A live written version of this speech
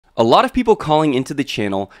A lot of people calling into the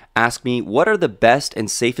channel ask me what are the best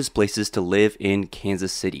and safest places to live in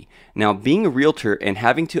Kansas City. Now, being a realtor and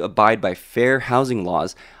having to abide by fair housing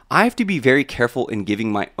laws, I have to be very careful in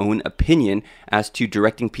giving my own opinion as to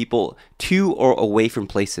directing people to or away from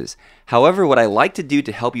places. However, what I like to do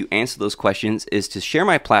to help you answer those questions is to share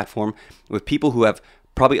my platform with people who have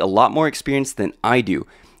probably a lot more experience than I do.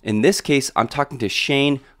 In this case, I'm talking to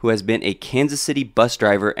Shane, who has been a Kansas City bus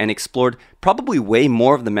driver and explored probably way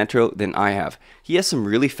more of the metro than I have. He has some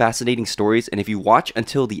really fascinating stories, and if you watch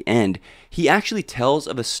until the end, he actually tells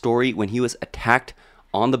of a story when he was attacked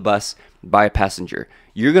on the bus by a passenger.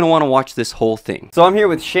 You're going to want to watch this whole thing. So I'm here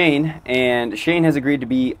with Shane, and Shane has agreed to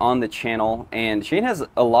be on the channel, and Shane has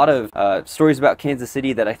a lot of stories about Kansas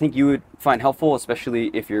City that I think you would find helpful, especially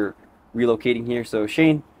if you're relocating here. So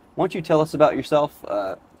Shane, why don't you tell us about yourself,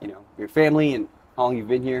 your family, and how long you've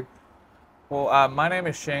been here? Well, my name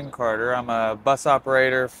is Shane Carter. I'm a bus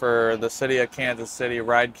operator for the city of Kansas City,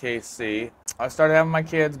 Ride KC. I started having my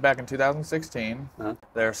kids back in 2016.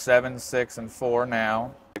 They're 7, 6, and 4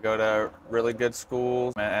 now. They go to really good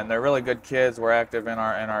schools, and they're really good kids. We're active in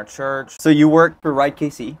our church. So you work for Ride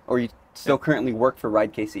KC, or you still currently work for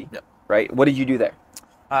Ride KC? Yep. Right? What did you do there?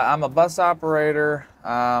 I'm a bus operator.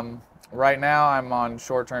 Right now, I'm on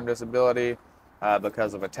short-term disability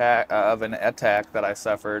because of an attack that I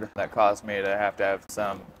suffered that caused me to have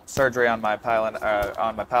some surgery on my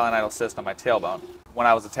pilonidal cyst on my tailbone. When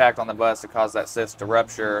I was attacked on the bus, it caused that cyst to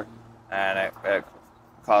rupture, and it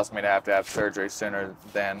caused me to have surgery sooner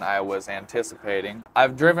than I was anticipating.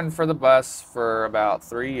 I've driven for the bus for about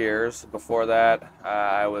 3 years. Before that,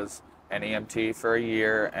 I was an EMT for a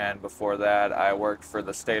year, and before that I worked for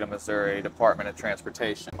the state of Missouri Department of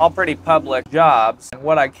Transportation. All pretty public jobs, and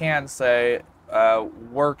what I can say,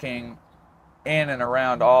 working in and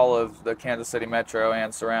around all of the Kansas City metro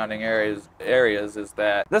and surrounding areas is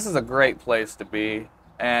that this is a great place to be,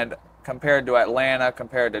 and compared to Atlanta,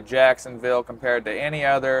 compared to Jacksonville, compared to any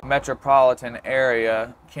other metropolitan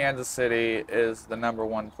area, Kansas City is the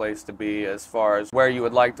 #1 place to be as far as where you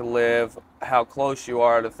would like to live, how close you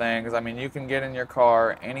are to things. I mean, you can get in your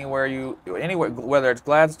car anywhere, whether it's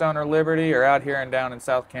Gladstone or Liberty or out here and down in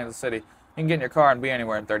South Kansas City, you can get in your car and be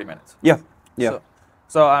anywhere in 30 minutes. Yeah, yeah.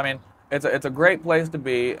 So I mean, it's a great place to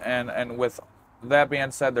be, and with that being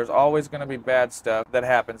said, there's always going to be bad stuff that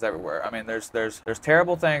happens everywhere. I mean, there's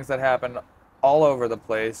terrible things that happen all over the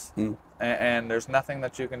place, and there's nothing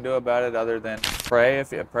that you can do about it other than pray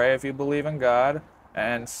if you believe in God,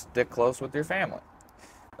 and stick close with your family.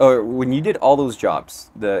 When you did all those jobs,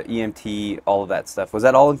 the EMT, all of that stuff, was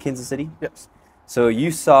that all in Kansas City? Yes. So you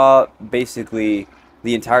saw basically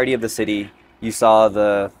the entirety of the city. You saw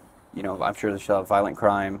I'm sure you saw violent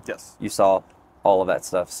crime. Yes. You saw all of that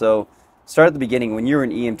stuff. So start at the beginning. When you're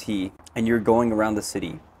an EMT and you're going around the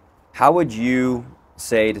city, how would you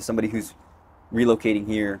say to somebody who's relocating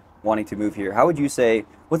here, wanting to move here, how would you say,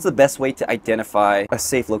 what's the best way to identify a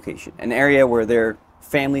safe location? An area where their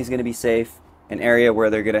family's going to be safe, an area where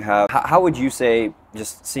they're going to have, how would you say,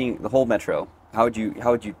 just seeing the whole metro, how would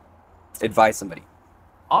you advise somebody?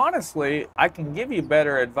 Honestly, I can give you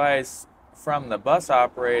better advice from the bus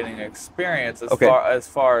operating experience as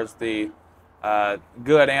far as the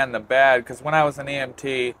good and the bad, because when I was an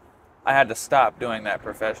EMT, I had to stop doing that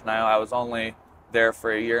profession. I was only there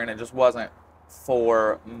for a year, and it just wasn't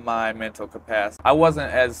for my mental capacity. I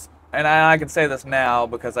wasn't as, and I can say this now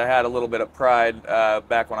because I had a little bit of pride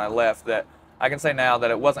back when I left, that I can say now that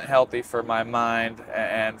it wasn't healthy for my mind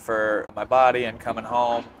and for my body, and coming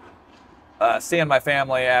home, seeing my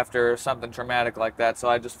family after something traumatic like that, so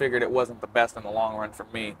I just figured it wasn't the best in the long run for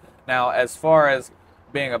me. Now, as far as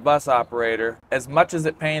being a bus operator, as much as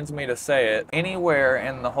it pains me to say it, anywhere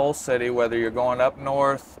in the whole city, whether you're going up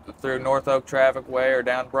north through North Oak Traffic Way or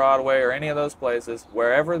down Broadway or any of those places,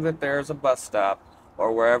 wherever that there's a bus stop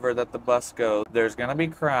or wherever that the bus goes, there's going to be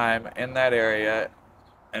crime in that area,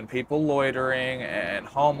 and people loitering and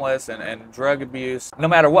homeless and drug abuse, no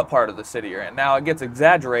matter what part of the city you're in. Now, it gets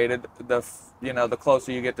exaggerated the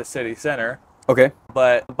closer you get to city center. Okay.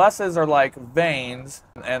 But buses are like veins,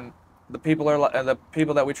 and the people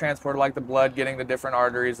that we transport are like the blood getting to different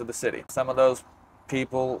arteries of the city. Some of those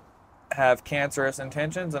people have cancerous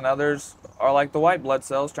intentions, and others are like the white blood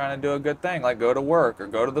cells trying to do a good thing, like go to work or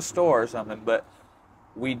go to the store or something. But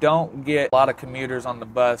we don't get a lot of commuters on the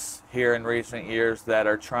bus here in recent years that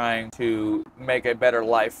are trying to make a better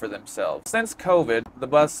life for themselves. Since COVID, the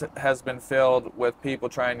bus has been filled with people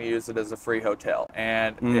trying to use it as a free hotel,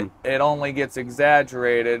 and it only gets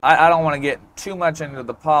exaggerated. I don't want to get too much into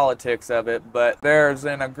the politics of it, but there's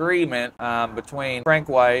an agreement between Frank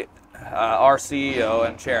White, our CEO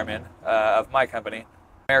and chairman of my company,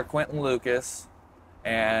 Mayor Quentin Lucas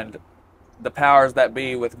and the powers that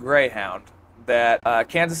be with Greyhound that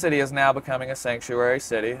Kansas City is now becoming a sanctuary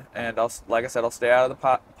city, and like I said, I'll stay out of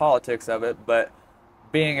the politics of it, but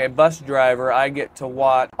being a bus driver, I get to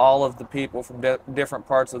watch all of the people from different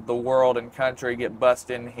parts of the world and country get bussed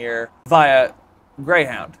in here via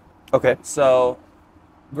Greyhound. Okay. So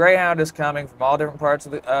Greyhound is coming from all different parts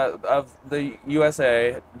of the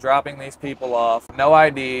USA, dropping these people off, no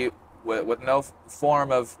ID, with no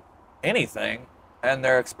form of anything, and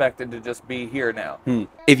they're expected to just be here now.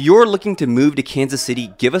 If you're looking to move to Kansas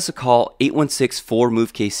City, give us a call,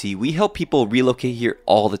 816-4MOVE-KC. We help people relocate here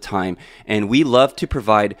all the time, and we love to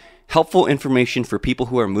provide helpful information for people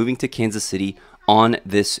who are moving to Kansas City on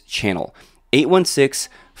this channel.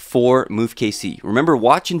 816-4MOVE-KC. Remember,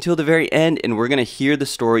 watch until the very end, and we're going to hear the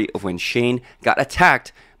story of when Shane got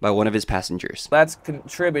attacked by one of his passengers. That's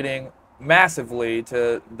contributing massively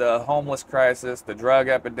to the homeless crisis, the drug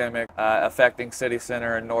epidemic affecting City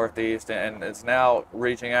Center and Northeast, and it's now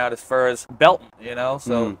reaching out as far as Belton, you know?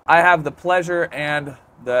 So I have the pleasure and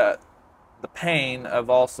the pain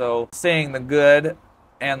of also seeing the good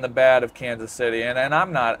and the bad of Kansas City, and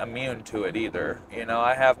I'm not immune to it either. You know,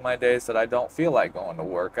 I have my days that I don't feel like going to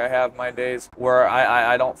work. I have my days where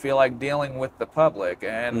I don't feel like dealing with the public,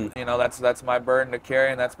 and you know, that's my burden to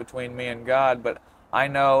carry, and that's between me and God. But I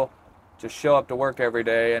know to show up to work every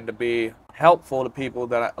day and to be helpful to people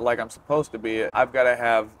that like I'm supposed to be, I've got to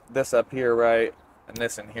have this up here right and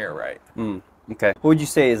this in here right. Okay. What would you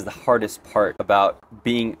say is the hardest part about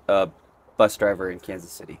being a bus driver in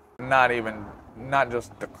Kansas City? Not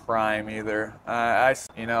just the crime either. I'm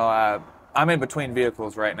in between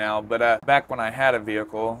vehicles right now, but back when I had a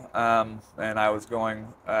vehicle and I was going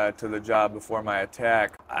to the job before my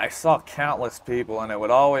attack, I saw countless people, and it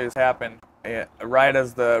would always happen right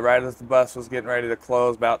as the bus was getting ready to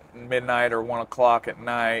close, about midnight or 1 o'clock at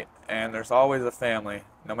night. And there's always a family,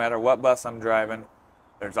 no matter what bus I'm driving.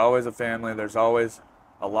 There's always a family. There's always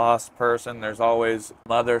a lost person. There's always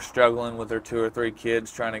mother struggling with her 2 or 3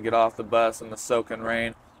 kids trying to get off the bus in the soaking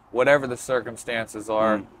rain. Whatever the circumstances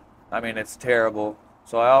are, I mean, it's terrible.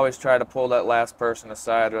 So I always try to pull that last person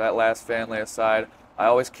aside or that last family aside. I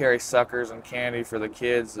always carry suckers and candy for the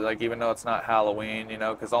kids, like, even though it's not Halloween, you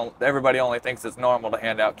know, because everybody only thinks it's normal to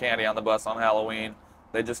hand out candy on the bus on Halloween.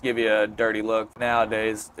 They just give you a dirty look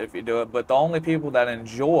nowadays if you do it. But the only people that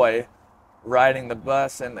enjoy riding the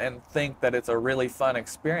bus and think that it's a really fun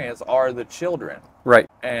experience are the children. Right.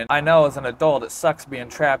 And I know as an adult it sucks being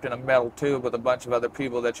trapped in a metal tube with a bunch of other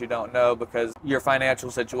people that you don't know because your financial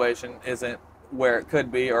situation isn't where it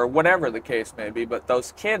could be, or whatever the case may be. But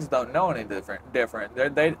those kids don't know any different.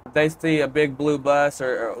 They see a big blue bus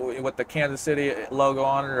or with the Kansas City logo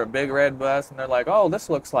on it, or a big red bus, and they're like, oh, this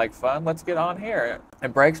looks like fun, let's get on here.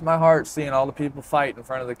 It breaks my heart seeing all the people fight in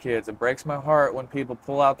front of the kids. It breaks my heart when people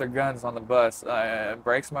pull out their guns on the bus. It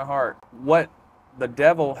breaks my heart what the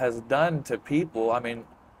devil has done to people. I mean,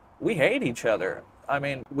 we hate each other. I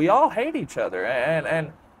mean, we all hate each other,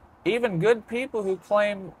 and even good people who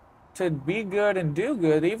claim to be good and do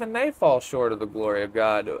good, even they fall short of the glory of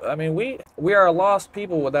God. I mean, we are a lost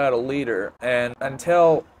people without a leader, and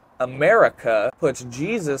until America puts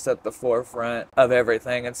Jesus at the forefront of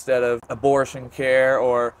everything instead of abortion care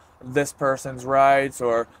or this person's rights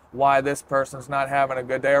or why this person's not having a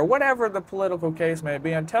good day or whatever the political case may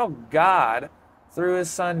be, until God through his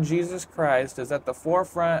son Jesus Christ is at the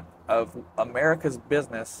forefront of America's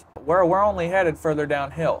business, we're only headed further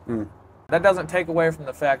downhill. That doesn't take away from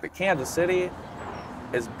the fact that Kansas City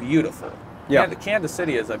is beautiful. Yeah. Kansas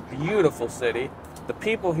City is a beautiful city. The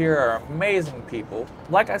people here are amazing people.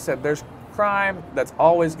 Like I said, there's crime that's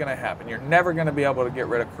always going to happen. You're never going to be able to get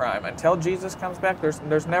rid of crime until Jesus comes back.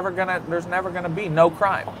 There's never gonna be no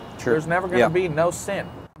crime. True. There's never going to be no sin.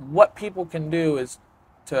 What people can do is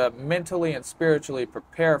to mentally and spiritually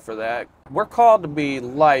prepare for that. We're called to be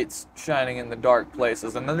lights shining in the dark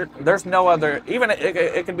places, and there's no other, even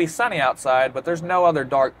it could be sunny outside, but there's no other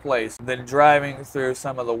dark place than driving through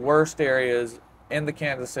some of the worst areas in the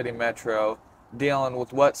Kansas City metro, dealing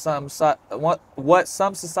with what some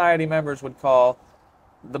society members would call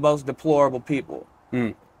the most deplorable people.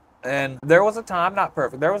 And there was a time, not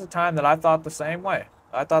perfect, there was a time that I thought the same way.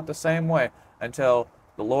 Until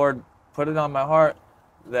the Lord put it on my heart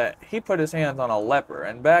that he put his hands on a leper.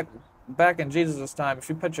 And back in Jesus' time, if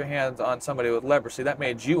you put your hands on somebody with leprosy, that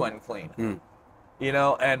made you unclean. You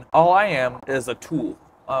know, and all I am is a tool.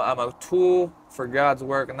 I'm a tool for God's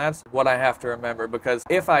work, and that's what I have to remember, because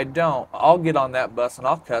if I don't, I'll get on that bus and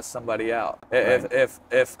I'll cuss somebody out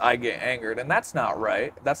if I get angered, and that's not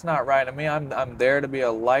right. That's not right. I mean, I'm there to be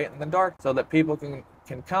a light in the dark so that people can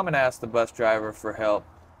come and ask the bus driver for help.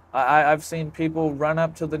 I've seen people run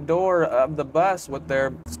up to the door of the bus with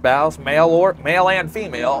their spouse, male and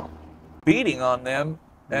female, beating on them,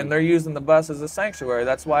 and they're using the bus as a sanctuary.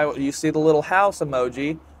 That's why you see the little house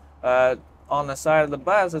emoji on the side of the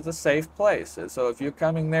bus. It's a safe place. So if you're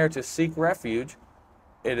coming there to seek refuge,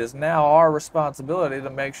 it is now our responsibility to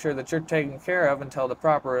make sure that you're taken care of until the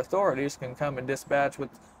proper authorities can come and dispatch with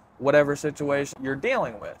whatever situation you're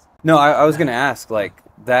dealing with. No, I was going to ask, like,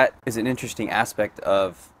 that is an interesting aspect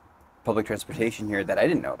of public transportation here that I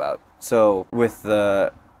didn't know about. So with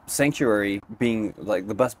the sanctuary being, like,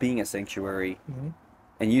 the bus being a sanctuary,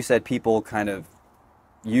 and you said people kind of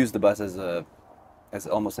use the bus as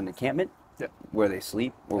almost an encampment, where they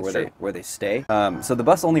sleep or where they stay. So the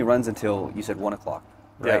bus only runs until, you said, 1 o'clock,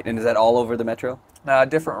 right? Yeah. And is that all over the metro?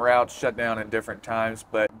 Different routes shut down at different times,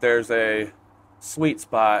 but there's a sweet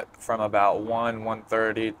spot from about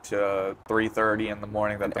 1:30 to 3:30 in the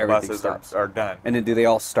morning that the buses are done. And then do they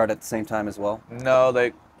all start at the same time as well? No,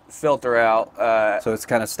 they filter out. So it's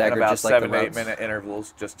kind of staggered, about just like the 7 to 8 routes? minute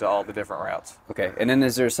intervals, just to all the different routes. Okay, and then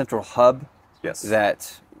is there a central hub? Yes.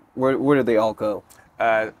 Where do they all go?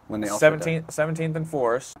 When they all 17th and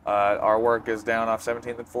Forest. Our work is down off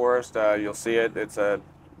 17th and Forest. You'll see it. It's a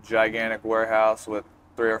gigantic warehouse with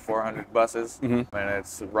 300 or 400 buses, and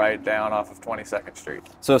it's right down off of 22nd Street.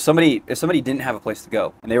 So if somebody didn't have a place to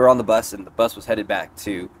go and they were on the bus and the bus was headed back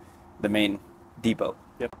to the main depot,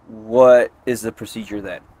 what is the procedure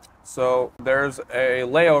then? So there's a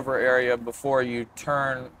layover area before you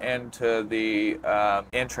turn into the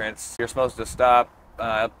entrance. You're supposed to stop,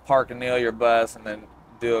 park and kneel your bus, and then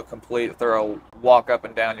do a complete thorough walk up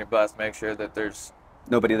and down your bus, make sure that there's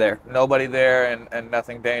Nobody there. And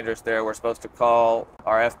nothing dangerous there. We're supposed to call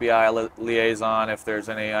our FBI liaison if there's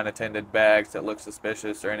any unattended bags that look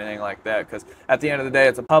suspicious or anything like that, because at the end of the day,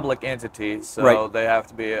 it's a public entity, so they have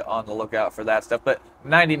to be on the lookout for that stuff. But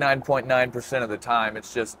 99.9% of the time,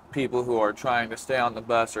 it's just people who are trying to stay on the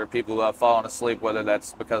bus or people who have fallen asleep, whether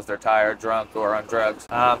that's because they're tired, drunk, or on drugs.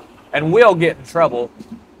 And we'll get in trouble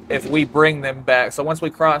if we bring them back. So once we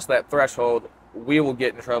cross that threshold, we will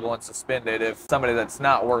get in trouble and suspended if somebody that's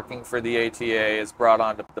not working for the ATA is brought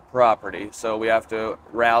onto the property. So we have to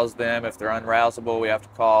rouse them. If they're unrousable, we have to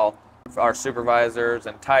call our supervisors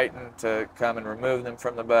and Titan to come and remove them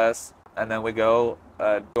from the bus. And then we go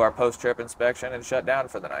do our post-trip inspection and shut down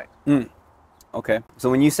for the night. Okay. So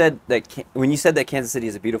when you said that Kansas City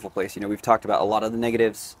is a beautiful place, we've talked about a lot of the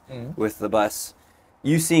negatives with the bus.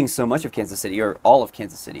 You seeing so much of Kansas City, or all of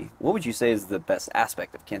Kansas City, what would you say is the best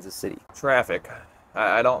aspect of Kansas City? Traffic.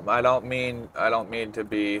 I don't mean to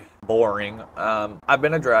be boring. I've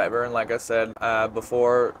been a driver, and like I said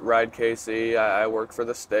before, Ride KC, I worked for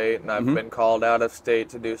the state, and I've been called out of state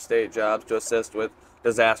to do state jobs to assist with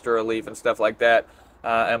disaster relief and stuff like that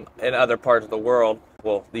in other parts of the world,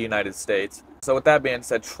 well, the United States. So with that being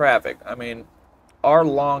said, traffic. I mean, our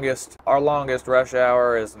longest rush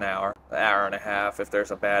hour is an hour and a half if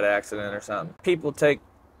there's a bad accident or something. People take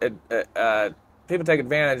advantage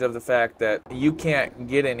of the fact that you can't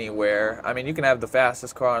get anywhere. I mean, you can have the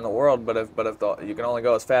fastest car in the world, but if you can only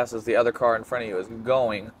go as fast as the other car in front of you is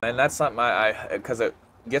going, and that's something because it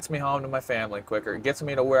gets me home to my family quicker. It gets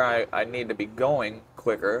me to where I need to be going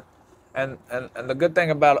quicker, and the good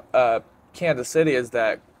thing about Kansas City is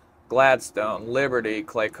that Gladstone, Liberty,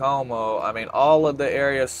 Claycomo, I mean, all of the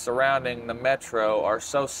areas surrounding the metro are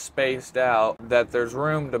so spaced out that there's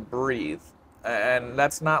room to breathe. And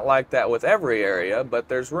that's not like that with every area, but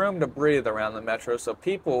there's room to breathe around the metro, so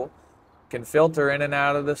people can filter in and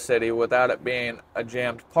out of the city without it being a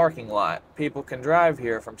jammed parking lot. People can drive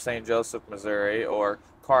here from St. Joseph, Missouri, or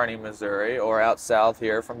Kearney, Missouri, or out south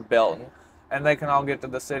here from Belton, and they can all get to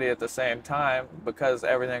the city at the same time because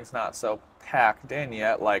everything's not so packed in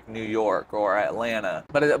yet like New York or Atlanta.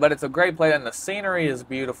 But it's a great place, and the scenery is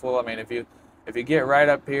beautiful. I mean, if you get right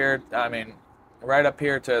up here,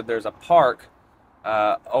 there's a park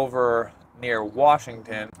over near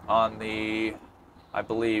Washington on the, I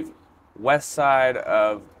believe, west side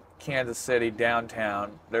of Kansas City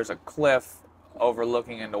downtown. There's a cliff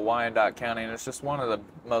overlooking into Wyandotte County, and it's just one of the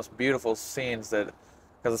most beautiful scenes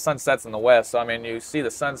because the sun sets in the west, so I mean, you see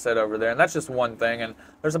the sunset over there, and that's just one thing. And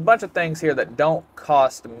there's a bunch of things here that don't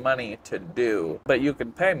cost money to do, but you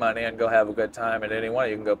can pay money and go have a good time at any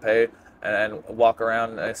one. You can go pay and walk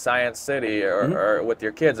around Science City or with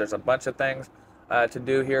your kids. There's a bunch of things to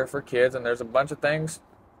do here for kids, and there's a bunch of things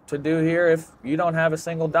to do here if you don't have a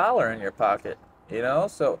single dollar in your pocket,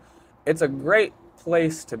 So it's a great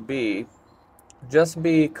place to be. Just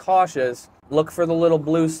be cautious look for the little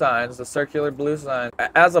blue signs, the circular blue signs.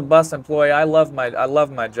 As a bus employee, I love my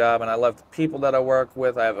job, and I love the people that I work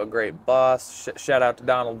with. I have a great boss. Shout out to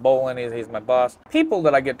Donald Bolin, he's my boss. People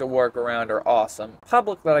that I get to work around are awesome.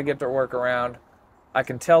 Public that I get to work around, I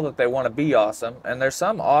can tell that they want to be awesome, and there's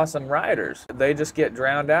some awesome riders. They just get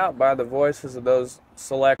drowned out by the voices of those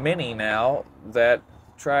select many now that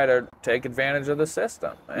try to take advantage of the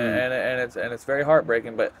system, and it's very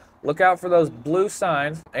heartbreaking. But look out for those blue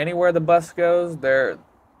signs. Anywhere the bus goes, there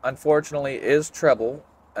unfortunately is trouble,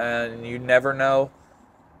 and you never know.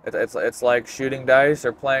 It's like shooting dice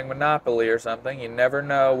or playing Monopoly or something. You never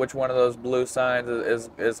know which one of those blue signs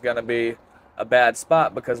is going to be a bad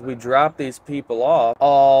spot, because we drop these people off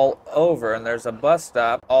all over, and there's a bus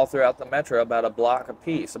stop all throughout the metro, about a block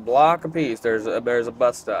apiece. There's a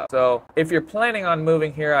bus stop. So if you're planning on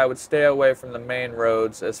moving here, I would stay away from the main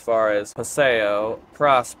roads as far as Paseo,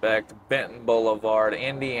 Prospect, Benton Boulevard,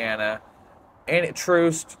 Indiana,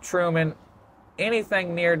 Troost, Truman.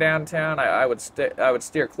 Anything near downtown, I would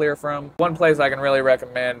steer clear from. One place I can really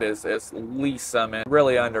recommend is Lee Summit.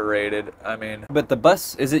 Really underrated. I mean, but the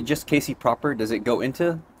bus, is it just Casey proper? Does it go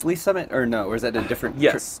into Lee Summit, or no? Or is that a different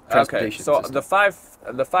transportation So system? the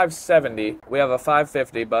 570, we have a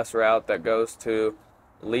 550 bus route that goes to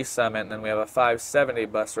Lee Summit, and then we have a 570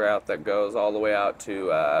 bus route that goes all the way out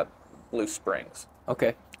to Blue Springs.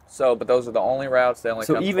 Okay. So, but those are the only routes. They only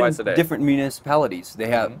come twice a day. So even different municipalities, they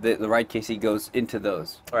have the Ride KC goes into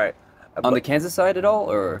those. Right. On the Kansas side at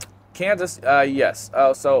all, or? Kansas, yes.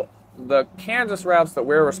 So the Kansas routes that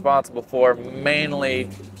we're responsible for mainly,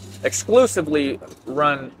 exclusively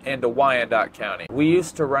run into Wyandotte County. We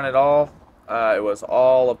used to run it all. It was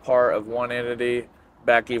all a part of one entity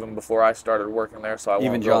back even before I started working there. So I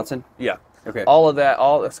even Johnson? Yeah. Okay. All of that,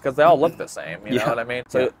 because they all look the same, you know what I mean?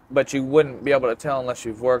 So, yeah. But you wouldn't be able to tell unless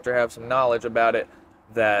you've worked or have some knowledge about it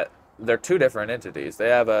that they're two different entities. They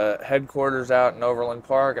have a headquarters out in Overland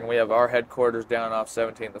Park, and we have our headquarters down off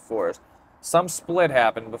 17th and Forest. Some split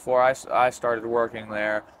happened before I started working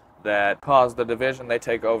there that caused the division. They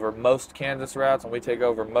take over most Kansas routes, and we take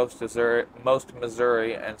over most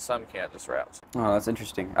Missouri, and some Kansas routes. Oh, that's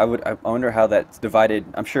interesting. I wonder how that's divided.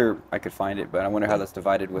 I'm sure I could find it, but I wonder how that's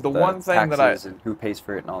divided with the one thing taxes and who pays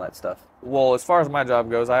for it and all that stuff. Well, as far as my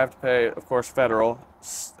job goes, I have to pay, of course, federal,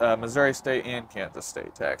 Missouri State, and Kansas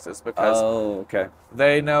State taxes, because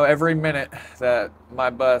they know every minute that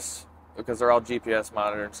my bus, because they're all GPS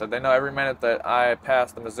monitored, so they know every minute that I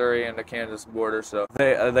pass the Missouri and the Kansas border, so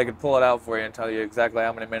they could pull it out for you and tell you exactly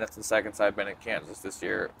how many minutes and seconds I've been in Kansas this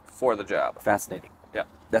year for the job. Fascinating. Yeah.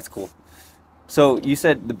 That's cool. So you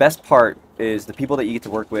said the best part is the people that you get to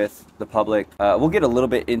work with, the public. We'll get a little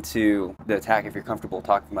bit into the attack if you're comfortable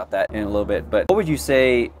talking about that in a little bit, but what would you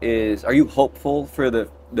say are you hopeful for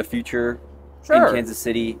the future in Kansas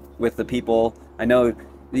City with the people? I know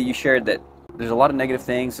that you shared that there's a lot of negative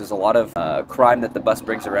things. There's a lot of crime that the bus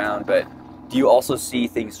brings around, but do you also see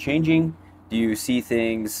things changing? Do you see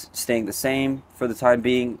things staying the same for the time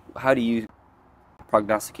being? How do you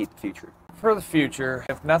prognosticate the future? For the future,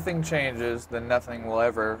 if nothing changes, then nothing will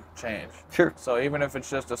ever change. Sure. So even if it's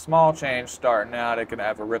just a small change starting out, it can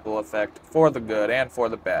have a ripple effect for the good and for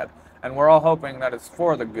the bad. And we're all hoping that it's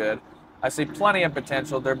for the good. I see plenty of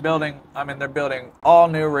potential. They're building all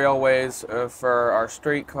new railways for our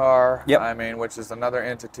streetcar. Yep. I mean, which is another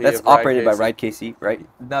entity. That's operated by Ride KC, right?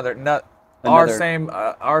 Our same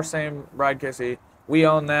Ride KC. We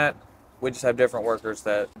own that. We just have different workers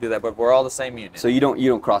that do that, but we're all the same unit. So you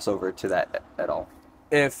don't cross over to that at all?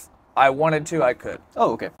 If I wanted to, I could.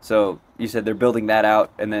 Oh, okay. So you said they're building that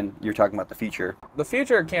out, and then you're talking about the future. The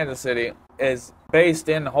future of Kansas City is based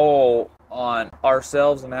in whole on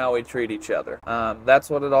ourselves and how we treat each other.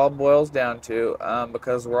 That's what it all boils down to,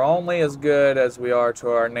 because we're only as good as we are to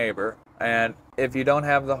our neighbor. And if you don't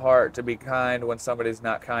have the heart to be kind when somebody's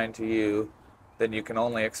not kind to you, then you can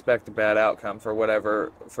only expect a bad outcome for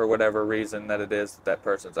whatever reason that it is that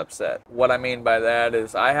person's upset. What I mean by that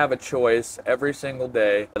is I have a choice every single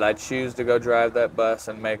day that I choose to go drive that bus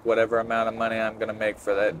and make whatever amount of money I'm going to make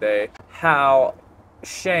for that day. How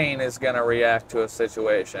Shane is going to react to a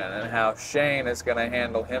situation and how Shane is going to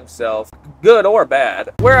handle himself, good or bad.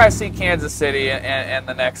 Where I see Kansas City in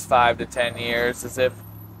the next 5 to 10 years is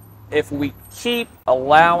if we keep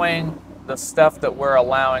allowing the stuff that we're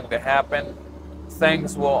allowing to happen,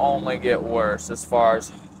 things will only get worse as far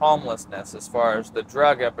as homelessness, as far as the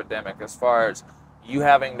drug epidemic, as far as you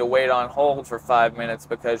having to wait on hold for 5 minutes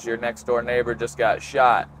because your next door neighbor just got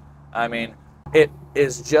shot. I mean, it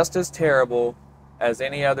is just as terrible as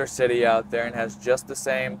any other city out there and has just the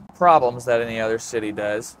same problems that any other city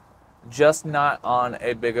does, just not on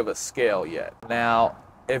a big of a scale yet. Now,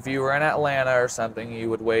 if you were in Atlanta or something, you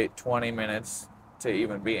would wait 20 minutes to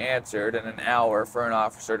even be answered and an hour for an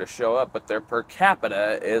officer to show up, but their per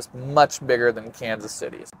capita is much bigger than Kansas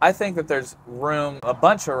City's. I think that there's room, a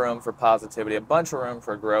bunch of room for positivity, a bunch of room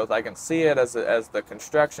for growth. I can see it as the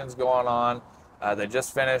construction's going on. They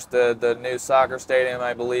just finished the new soccer stadium,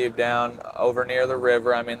 I believe, down over near the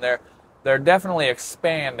river. I mean, they're definitely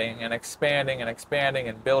expanding and expanding and expanding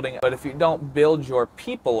and building. But if you don't build your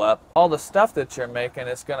people up, all the stuff that you're making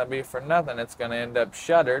is going to be for nothing. It's going to end up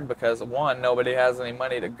shuttered because, one, nobody has any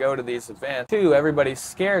money to go to these events. Two, everybody's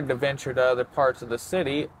scared to venture to other parts of the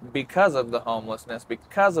city because of the homelessness,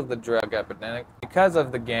 because of the drug epidemic, because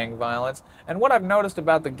of the gang violence. And what I've noticed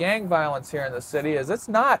about the gang violence here in the city is it's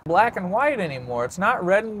not black and white anymore. It's not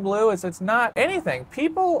red and blue. It's not anything.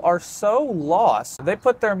 People are so lost. They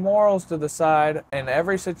put their morals to the side in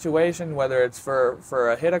every situation, whether it's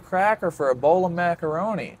for a hit of crack or for a bowl of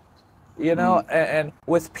macaroni. You know, and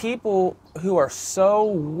with people who are so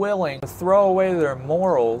willing to throw away their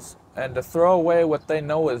morals and to throw away what they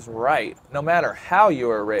know is right, no matter how you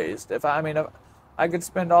were raised. If I could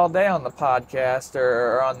spend all day on the podcast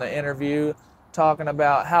or on the interview talking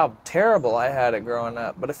about how terrible I had it growing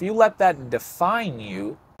up, but if you let that define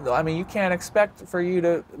you, I mean, you can't expect for you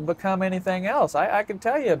to become anything else. I can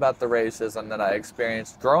tell you about the racism that I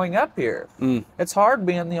experienced growing up here. It's hard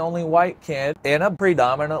being the only white kid in a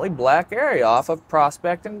predominantly black area off of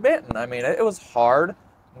Prospect and Benton. I mean, it was hard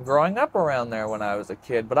growing up around there when I was a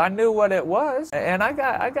kid, but I knew what it was, and I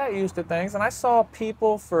got used to things, and I saw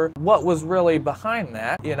people for what was really behind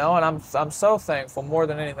that, you know. And I'm so thankful more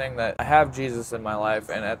than anything that I have Jesus in my life,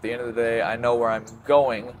 and at the end of the day, I know where I'm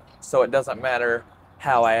going, so it doesn't matter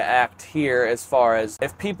how I act here. As far as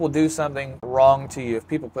if people do something wrong to you, if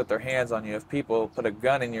people put their hands on you, if people put a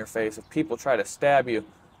gun in your face, if people try to stab you,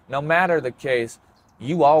 no matter the case,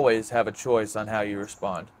 you always have a choice on how you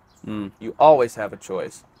respond. You always have a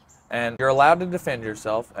choice, and you're allowed to defend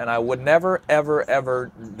yourself, and I would never ever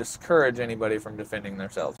ever discourage anybody from defending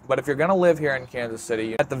themselves. But if you're going to live here in Kansas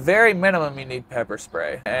City, at the very minimum you need pepper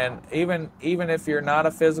spray. And even if you're not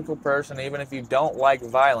a physical person, even if you don't like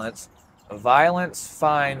violence, violence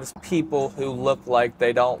finds people who look like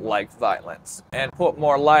they don't like violence. And put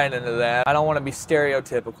more light into that, I don't want to be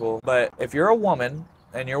stereotypical, but if you're a woman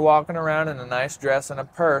and you're walking around in a nice dress and a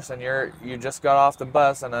purse and you just got off the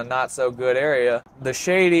bus in a not so good area, the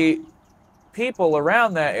shady people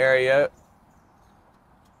around that area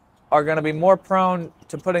are going to be more prone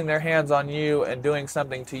to putting their hands on you and doing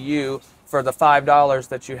something to you for the $5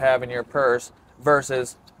 that you have in your purse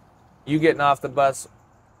versus you getting off the bus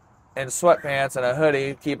in sweatpants and a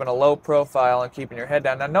hoodie, keeping a low profile and keeping your head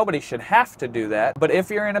down. Now, nobody should have to do that, but if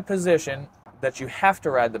you're in a position that you have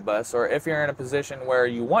to ride the bus, or if you're in a position where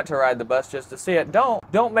you want to ride the bus just to see it,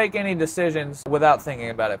 don't make any decisions without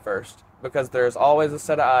thinking about it first, because there's always a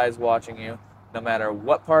set of eyes watching you, no matter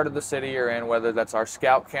what part of the city you're in, whether that's our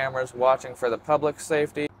scout cameras watching for the public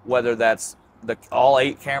safety, whether that's all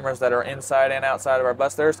 8 cameras that are inside and outside of our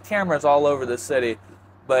bus. There's cameras all over the city,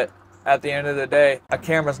 but at the end of the day, a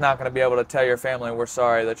camera's not going to be able to tell your family, we're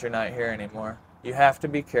sorry that you're not here anymore. You have to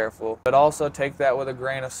be careful, but also take that with a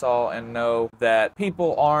grain of salt and know that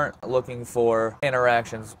people aren't looking for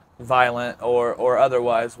interactions, violent or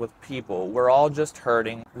otherwise, with people. We're all just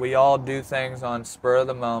hurting. We all do things on spur of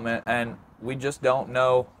the moment, and we just don't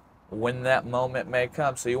know when that moment may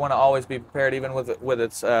come. So you want to always be prepared, even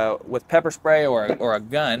with pepper spray or a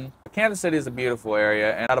gun. Kansas City is a beautiful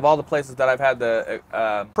area, and out of all the places that I've had the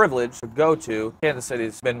privilege to go to, Kansas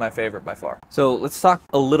City's been my favorite by far. So let's talk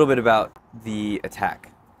a little bit about the attack.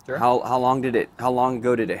 Sure. How long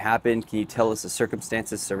ago did it happen? Can you tell us the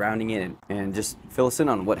circumstances surrounding it and just fill us in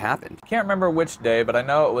on what happened? I can't remember which day, but I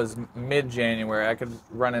know it was mid-January. I could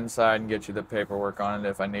run inside and get you the paperwork on it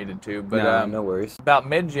if I needed to. But no worries. About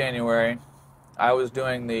mid-January, I was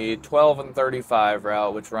doing the 12 and 35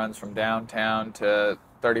 route, which runs from downtown to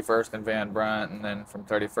 31st and Van Brunt, and then from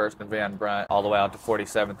 31st and Van Brunt all the way out to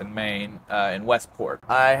 47th and Main in Westport.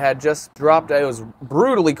 I had just dropped, it was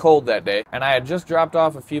brutally cold that day, and I had just dropped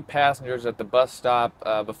off a few passengers at the bus stop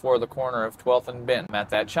before the corner of 12th and Benton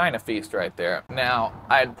at that China Feast right there. Now,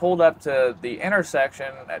 I had pulled up to the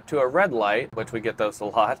intersection to a red light, which we get those a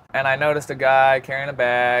lot, and I noticed a guy carrying a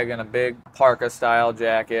bag and a big parka-style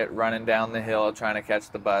jacket running down the hill trying to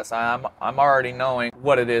catch the bus. I'm already knowing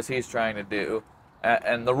what it is he's trying to do.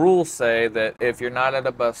 And the rules say that if you're not at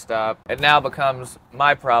a bus stop, it now becomes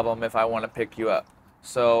my problem if I want to pick you up.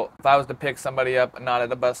 So if I was to pick somebody up not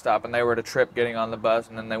at a bus stop and they were to trip getting on the bus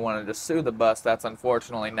and then they wanted to sue the bus, that's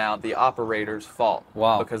unfortunately now the operator's fault.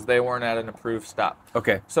 Wow. Because they weren't at an approved stop.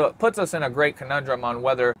 Okay. So it puts us in a great conundrum on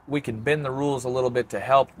whether we can bend the rules a little bit to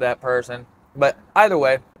help that person. But either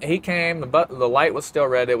way, he came, the light was still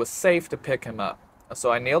red, it was safe to pick him up. So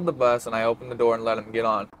I kneeled the bus and I opened the door and let him get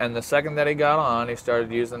on. And the second that he got on, he started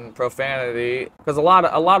using profanity, because a lot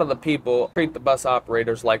of the people treat the bus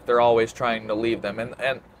operators like they're always trying to leave them.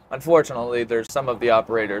 And unfortunately, there's some of the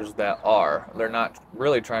operators that are. They're not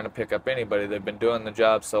really trying to pick up anybody. They've been doing the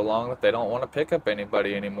job so long that they don't want to pick up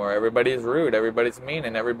anybody anymore. Everybody's rude, everybody's mean,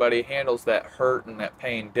 and everybody handles that hurt and that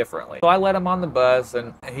pain differently. So I let him on the bus,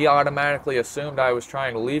 and he automatically assumed I was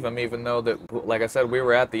trying to leave him, even though that, like I said, we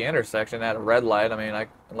were at the intersection at a red light. I mean,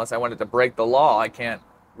 unless I wanted to break the law, I can't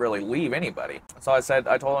really leave anybody. So I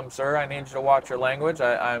told him, sir, I need you to watch your language.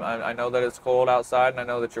 I know that it's cold outside and I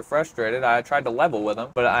know that you're frustrated. I tried to level with him,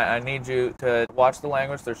 but I need you to watch the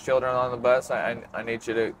language. There's children on the bus. I need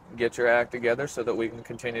you to get your act together so that we can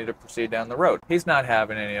continue to proceed down the road. He's not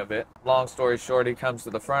having any of it. Long story short, he comes to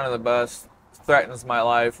the front of the bus, threatens my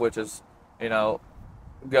life, which is,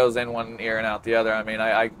 goes in one ear and out the other. I mean,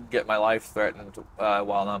 I get my life threatened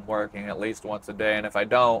while I'm working at least once a day, and if I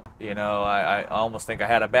don't, I almost think I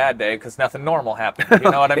had a bad day because nothing normal happened.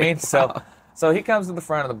 You know what I mean? So he comes to the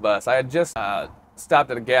front of the bus. I had just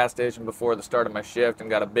stopped at a gas station before the start of my shift and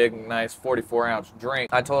got a big, nice 44-ounce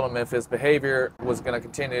drink. I told him if his behavior was going to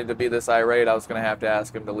continue to be this irate, I was going to have to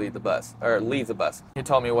ask him to leave the bus. He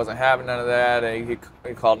told me he wasn't having none of that.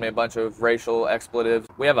 He called me a bunch of racial expletives.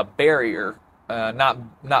 We have a barrier.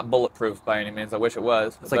 Not bulletproof by any means. I wish it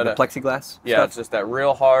was. It's like the plexiglass Yeah, stuff? It's just that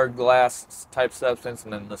real hard glass type substance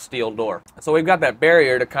and then the steel door. So we've got that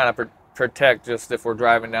barrier to kind of protect just if we're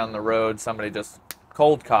driving down the road, somebody just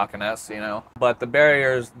cold cocking us, But the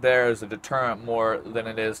barrier's there as a deterrent more than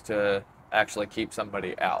it is to actually keep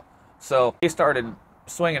somebody out. So he started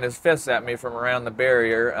swinging his fists at me from around the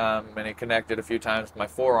barrier, and he connected a few times with my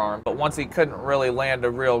forearm. But once he couldn't really land a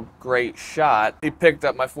real great shot, he picked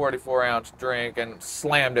up my 44-ounce drink and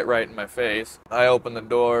slammed it right in my face. I opened the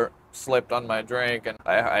door, slipped on my drink, and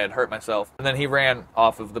I had hurt myself. And then he ran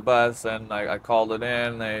off of the bus, and I called it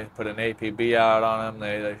in. They put an APB out on him.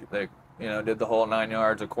 They did the whole 9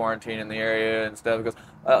 yards of quarantine in the area and stuff, because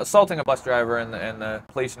assaulting a bus driver in the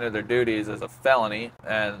completion of their duties is a felony,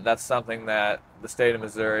 and that's something that the state of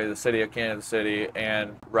Missouri, the city of Kansas City,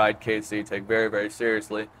 and Ride KC take very, very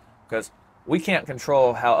seriously, because we can't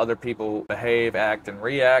control how other people behave, act, and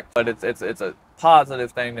react, but it's a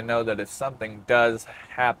positive thing to know that if something does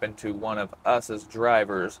happen to one of us as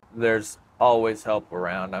drivers, there's always help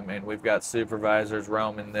around. I mean, we've got supervisors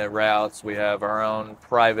roaming the routes. We have our own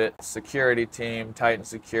private security team, Titan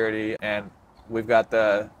Security, and we've got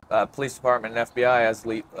the police department and FBI as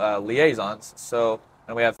liaisons.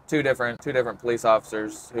 And we have two different police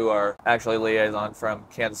officers who are actually liaison from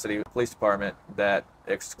Kansas City Police Department that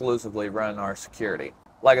exclusively run our security.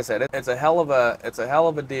 Like I said, it's a hell of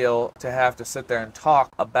a deal to have to sit there and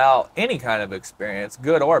talk about any kind of experience,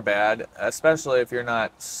 good or bad, especially if you're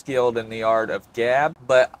not skilled in the art of gab.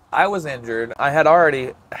 But I was injured. I had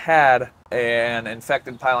already had an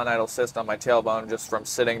infected pilonidal cyst on my tailbone just from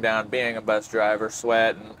sitting down, being a bus driver.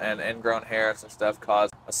 Sweat and ingrown hairs and stuff cause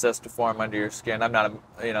a cyst to form under your skin. I'm not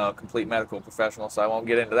a complete medical professional, so I won't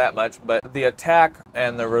get into that much, but the attack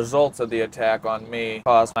and the results of the attack on me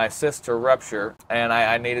caused my cyst to rupture, and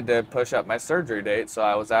I needed to push up my surgery date, so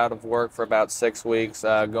I was out of work for about 6 weeks,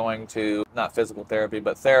 going to, not physical therapy,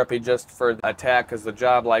 but therapy just for the attack, because the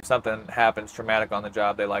job, like something happens traumatic on the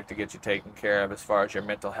job, they like to get you taken care of as far as your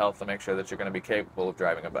mental health to make sure that you're going to be capable of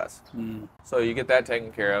driving a bus. So you get that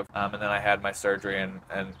taken care of, and then I had my surgery,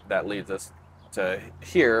 and that leads us to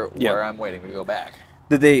here where I'm waiting to go back.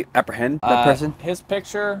 Did they apprehend that person? His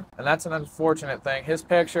picture, and that's an unfortunate thing, his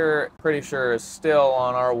picture, pretty sure, is still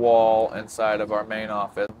on our wall inside of our main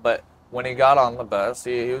office. But when he got on the bus,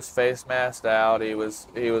 he was face masked out. He was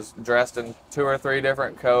dressed in 2 or 3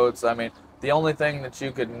 different coats. I mean, the only thing that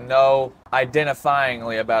you could know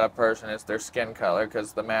identifyingly about a person is their skin color,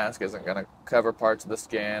 because the mask isn't going to cover parts of the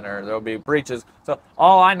skin, or there'll be breaches. So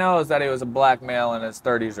all I know is that he was a black male in his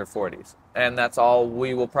 30s or 40s, and that's all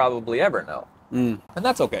we will probably ever know. And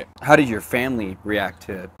that's okay. How did your family react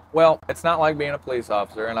to it? Well, it's not like being a police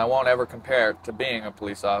officer, and I won't ever compare it to being a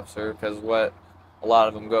police officer, because what a lot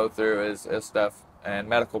of them go through is stuff, and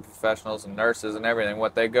medical professionals and nurses and everything,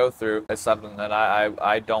 what they go through is something that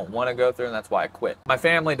I don't want to go through, and that's why I quit. My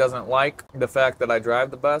family doesn't like the fact that I drive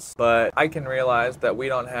the bus, but I can realize that we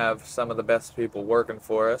don't have some of the best people working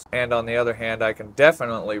for us, and on the other hand, I can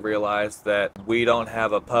definitely realize that we don't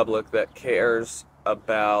have a public that cares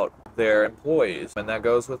about their employees. And that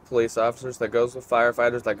goes with police officers, that goes with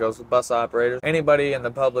firefighters, that goes with bus operators. Anybody in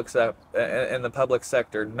the public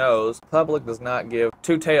sector knows the public does not give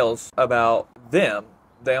two tails about them.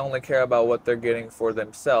 They only care about what they're getting for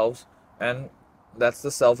themselves, and that's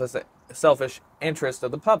the selfish interest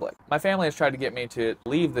of the public. My family has tried to get me to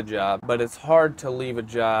leave the job, but it's hard to leave a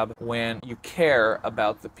job when you care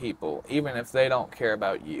about the people, even if they don't care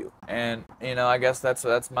about you. And I guess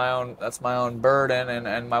that's my own burden,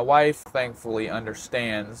 and my wife thankfully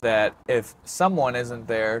understands that if someone isn't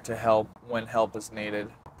there to help when help is needed,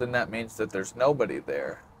 then that means that there's nobody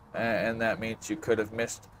there, and that means you could have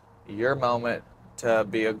missed your moment to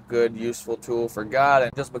be a good, useful tool for God.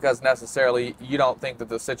 And just because necessarily you don't think that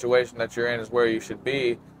the situation that you're in is where you should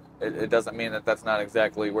be, it doesn't mean that that's not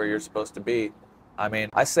exactly where you're supposed to be. I mean,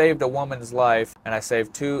 I saved a woman's life, and I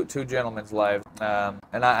saved two gentlemen's lives,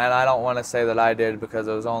 and I don't want to say that I did, because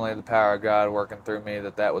it was only the power of God working through me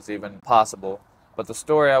that was even possible. But the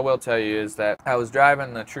story I will tell you is that I was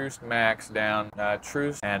driving the Troost Max down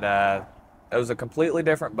Troost, and it was a completely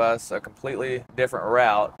different bus, a completely different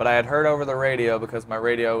route, but I had heard over the radio, because my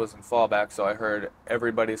radio was in fallback, so I heard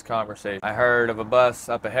everybody's conversation. I heard of a bus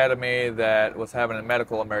up ahead of me that was having a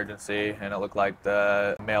medical emergency, and it looked like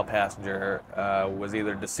the male passenger was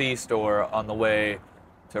either deceased or on the way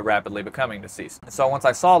to rapidly becoming deceased. So once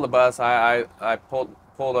I saw the bus, I pulled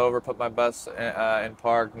over, put my bus in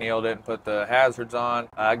park, kneeled it, and put the hazards on.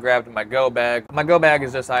 I grabbed my go bag. My go bag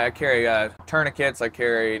is just, I carry tourniquets, I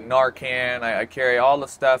carry Narcan, I carry all the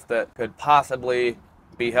stuff that could possibly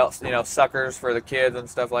be help, suckers for the kids and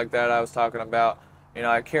stuff like that I was talking about.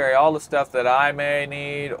 I carry all the stuff that I may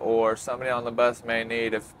need, or somebody on the bus may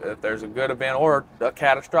need, if there's a good event or a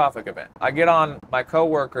catastrophic event. I get on my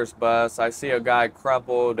coworker's bus, I see a guy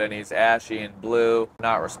crumpled and he's ashy and blue,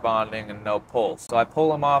 not responding and no pulse. So I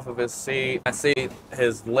pull him off of his seat. I see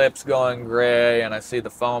his lips going gray, and I see the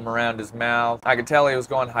foam around his mouth. I could tell he was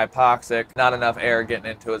going hypoxic, not enough air getting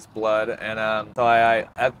into his blood. And so I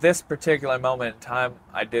at this particular moment in time,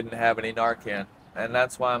 I didn't have any Narcan. And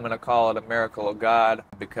that's why I'm going to call it a miracle of God,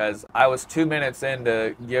 because I was 2 minutes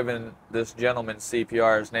into giving this gentleman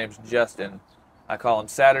CPR. His name's Justin. I call him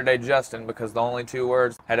Saturday Justin because the only two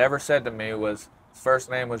words had ever said to me was, his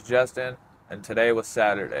first name was Justin and today was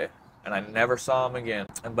Saturday. And I never saw him again.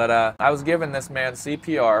 But I was giving this man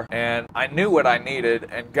CPR, and I knew what I needed,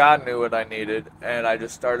 and God knew what I needed, and I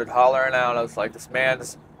just started hollering out. I was like, this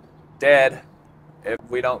man's dead if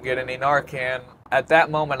we don't get any Narcan. At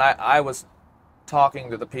that moment, I was talking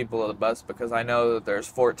to the people of the bus, because I know that there's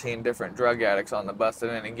 14 different drug addicts on the bus at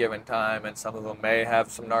any given time, and some of them may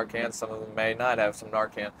have some Narcan, some of them may not have some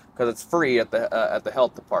Narcan, because it's free at the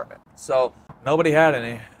health department. So nobody had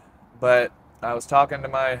any, but I was talking to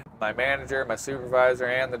my manager, my supervisor,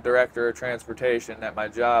 and the director of transportation at my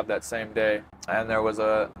job that same day, and there was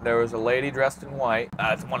a lady dressed in white.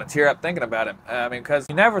 I just want to tear up thinking about it. I mean, because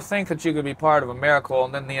you never think that you could be part of a miracle,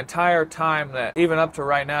 and then the entire time, that even up to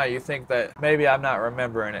right now, you think that maybe I'm not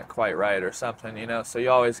remembering it quite right or something, so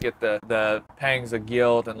you always get the pangs of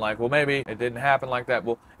guilt, and like, well, maybe it didn't happen like that.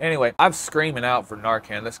 Well, anyway, I'm screaming out for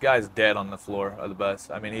Narcan. This guy's dead on the floor of the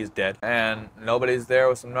bus. I mean, he's dead, and nobody's there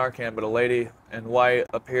with some Narcan, but a lady in white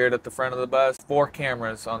appeared at the front of the bus. 4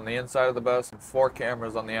 cameras on the inside of the bus and 4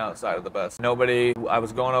 cameras on the outside of the bus. Nobody. I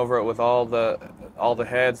was going over it with all the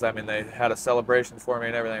heads. I mean, they had a celebration for me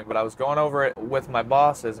and everything, but I was going over it with my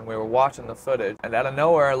bosses, and we were watching the footage, and out of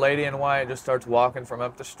nowhere, a lady in white just starts walking from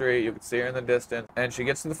up the street. You could see her in the distance, and she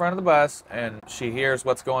gets to the front of the bus, and she hears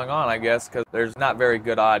what's going on, I guess, because there's not very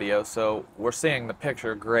good audio, so we're seeing the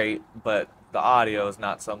picture great, but the audio is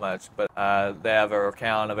not so much. But they have a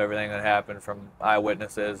recount of everything that happened from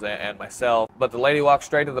eyewitnesses and myself. But the lady walked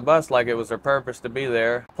straight to the bus like it was her purpose to be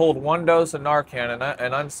there, pulled 1 dose of Narcan,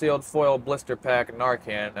 an unsealed foil blister pack of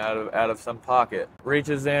Narcan out of some pocket,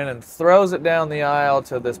 reaches in and throws it down the aisle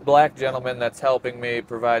to this black gentleman that's helping me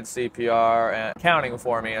provide CPR and counting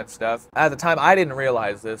for me and stuff. At the time, I didn't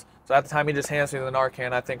realize this. So at the time, he just hands me the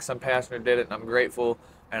Narcan. I think some passenger did it, and I'm grateful.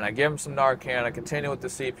 And I give him some Narcan, I continue with the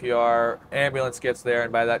CPR, ambulance gets there,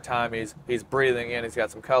 and by that time he's breathing in, he's got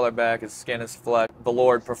some color back, his skin is flushed. The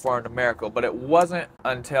Lord performed a miracle. But it wasn't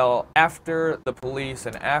until after the police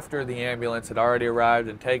and after the ambulance had already arrived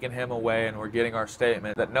and taken him away and were getting our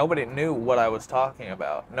statement that nobody knew what I was talking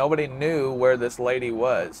about. Nobody knew where this lady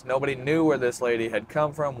was. Nobody knew where this lady had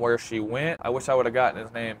come from, where she went. I wish I would have gotten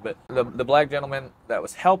his name, but the black gentleman that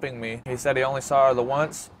was helping me, he said he only saw her the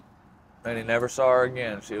once. and he never saw her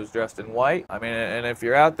again. She was dressed in white. I mean, and if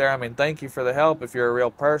you're out there, I mean, thank you for the help if you're a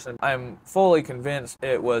real person. I'm fully convinced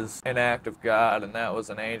it was an act of God, and that was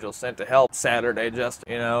an angel sent to help Saturday, just,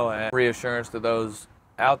 you know, and reassurance to those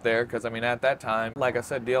out there, because I mean, at that time, like I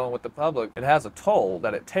said, dealing with the public, it has a toll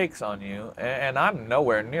that it takes on you, and I'm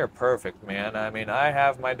nowhere near perfect, man. I mean, I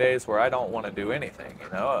have my days where I don't want to do anything, you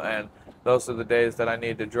know, and those are the days that I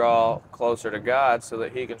need to draw closer to God so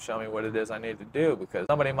that he can show me what it is I need to do, because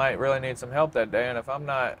somebody might really need some help that day, and if I'm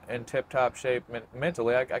not in tip-top shape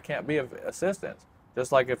mentally, I can't be of assistance.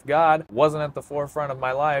 Just like if God wasn't at the forefront of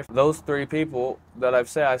my life, those 3 people that I've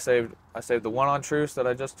said, I saved the one on Truce that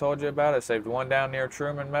I just told you about, I saved one down near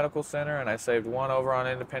Truman Medical Center, and I saved one over on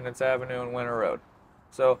Independence Avenue and Winter Road.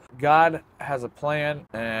 So God has a plan,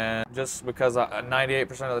 and just because 98%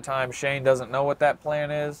 of the time Shane doesn't know what that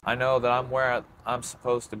plan is, I know that I'm where I'm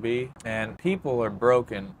supposed to be. And people are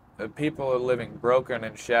broken. People are living broken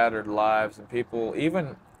and shattered lives, and people,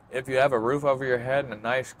 even if you have a roof over your head and a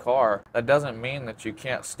nice car, that doesn't mean that you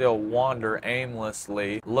can't still wander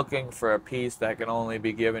aimlessly looking for a peace that can only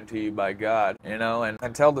be given to you by God, you know. And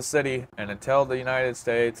until the city and until the United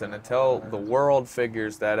States and until the world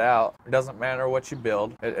figures that out, it doesn't matter what you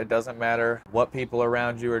build, it doesn't matter what people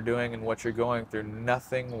around you are doing and what you're going through,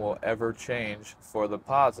 nothing will ever change for the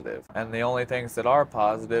positive. And the only things that are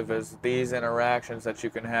positive is these interactions that you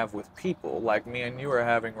can have with people like me and you are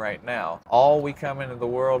having right now. All we come into the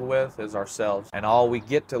world with is ourselves, and all we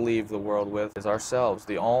get to leave the world with is ourselves.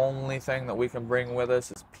 The only thing that we can bring with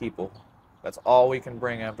us is people. That's all we can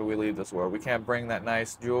bring after we leave this world. We can't bring that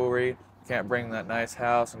nice jewelry, we can't bring that nice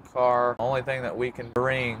house and car. The only thing that we can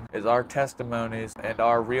bring is our testimonies and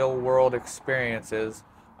our real world experiences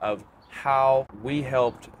of how we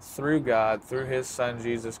helped through God, through his son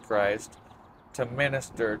Jesus Christ, to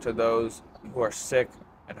minister to those who are sick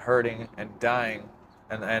and hurting and dying.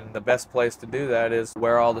 And the best place to do that is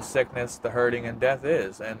where all the sickness, the hurting, and death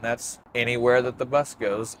is. And that's anywhere that the bus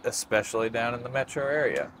goes, especially down in the metro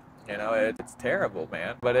area. You know, it's terrible,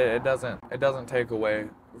 man. But it doesn't take away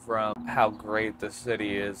from how great the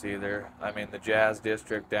city is either. I mean, the Jazz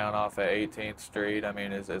District down off of 18th Street, I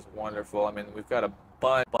mean, is wonderful. I mean, we've got a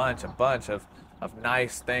bunch of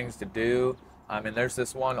nice things to do. I mean, there's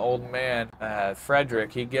this one old man,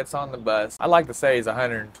 Frederick, he gets on the bus. I like to say he's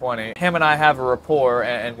 120. Him and I have a rapport,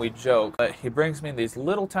 and we joke. But he brings me these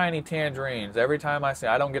little tiny tangerines every time I see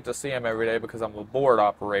him. I don't get to see him every day because I'm a board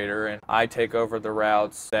operator, and I take over the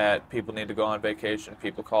routes that people need to go on vacation,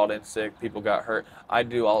 people called in sick, people got hurt. I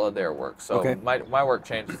do all of their work. So okay. my work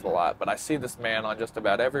changes a lot. But I see this man on just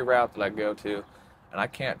about every route that I go to. And I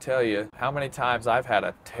can't tell you how many times I've had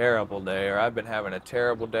a terrible day, or I've been having a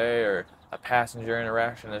terrible day, or a passenger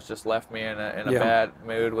interaction that's just left me in a bad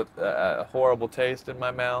mood with a horrible taste in my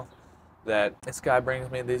mouth, that this guy brings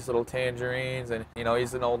me these little tangerines, and you know,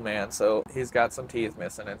 he's an old man, so he's got some teeth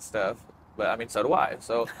missing and stuff, but I mean, so do I,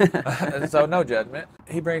 so so no judgment.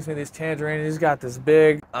 He brings me these tangerines, he's got this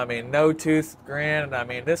big, I mean, no tooth grin, and I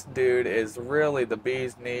mean, this dude is really the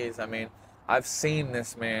bee's knees. I mean, I've seen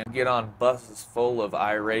this man get on buses full of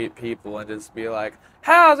irate people and just be like,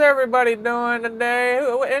 how's everybody doing today?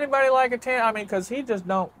 Anybody like a tan? I mean, because he just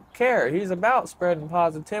don't care. He's about spreading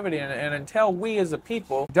positivity, and until we as a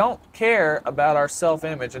people don't care about our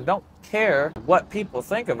self-image and don't care what people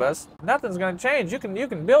think of us, nothing's going to change. You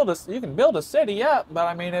can build a city up, but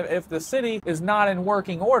I mean, if the city is not in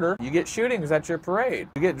working order, you get shootings at your parade.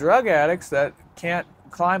 You get drug addicts that can't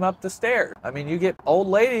climb up the stairs. I mean, you get old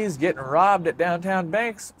ladies getting robbed at downtown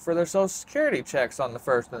banks for their Social Security checks on the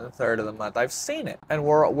 1st and the 3rd of the month. I've seen it. And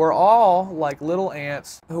we're all like little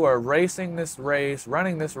ants who are racing this race,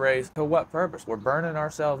 running this race. To what purpose? We're burning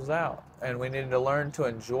ourselves out. And we need to learn to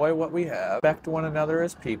enjoy what we have, respect one another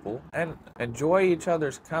as people, and enjoy each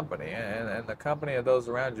other's company and the company of those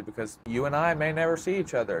around you, because you and I may never see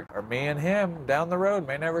each other, or me and him down the road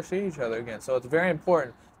may never see each other again. So it's very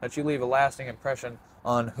important that you leave a lasting impression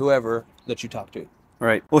on whoever that you talk to.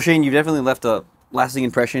 Right. Well, Shane, you've definitely left a lasting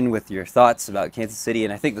impression with your thoughts about Kansas City,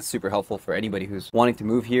 and I think that's super helpful for anybody who's wanting to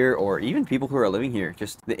move here, or even people who are living here.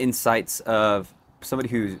 Just the insights of somebody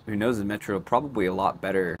who knows the metro probably a lot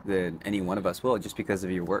better than any one of us will, just because of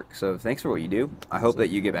your work. So thanks for what you do. I hope that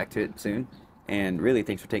you get back to it soon, and really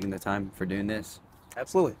thanks for taking the time for doing this.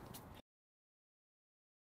 Absolutely.